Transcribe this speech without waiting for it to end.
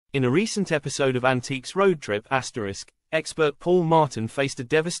In a recent episode of Antiques Road Trip *, expert Paul Martin faced a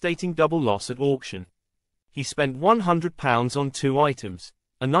devastating double loss at auction. He spent £100 on two items,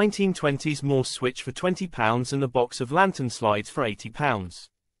 a 1920s Morse switch for £20 and a box of lantern slides for £80.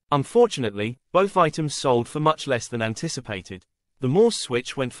 Unfortunately, both items sold for much less than anticipated. The Morse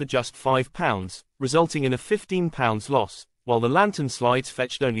switch went for just £5, resulting in a £15 loss, while the lantern slides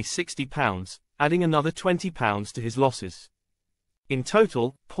fetched only £60, adding another £20 to his losses. In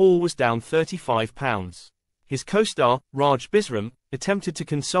total, Paul was down £35. His co-star, Raj Bisram, attempted to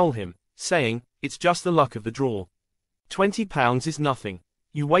console him, saying, "It's just the luck of the draw. £20 is nothing.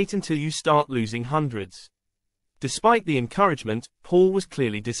 You wait until you start losing hundreds." Despite the encouragement, Paul was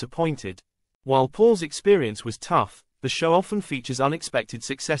clearly disappointed. While Paul's experience was tough, the show often features unexpected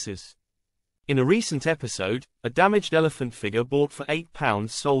successes. In a recent episode, a damaged elephant figure bought for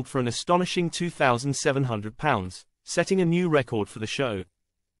 £8 sold for an astonishing £2,700, setting a new record for the show.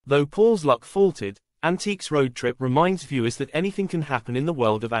 Though Paul's luck faltered, Antiques Road Trip reminds viewers that anything can happen in the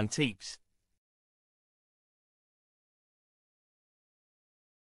world of antiques.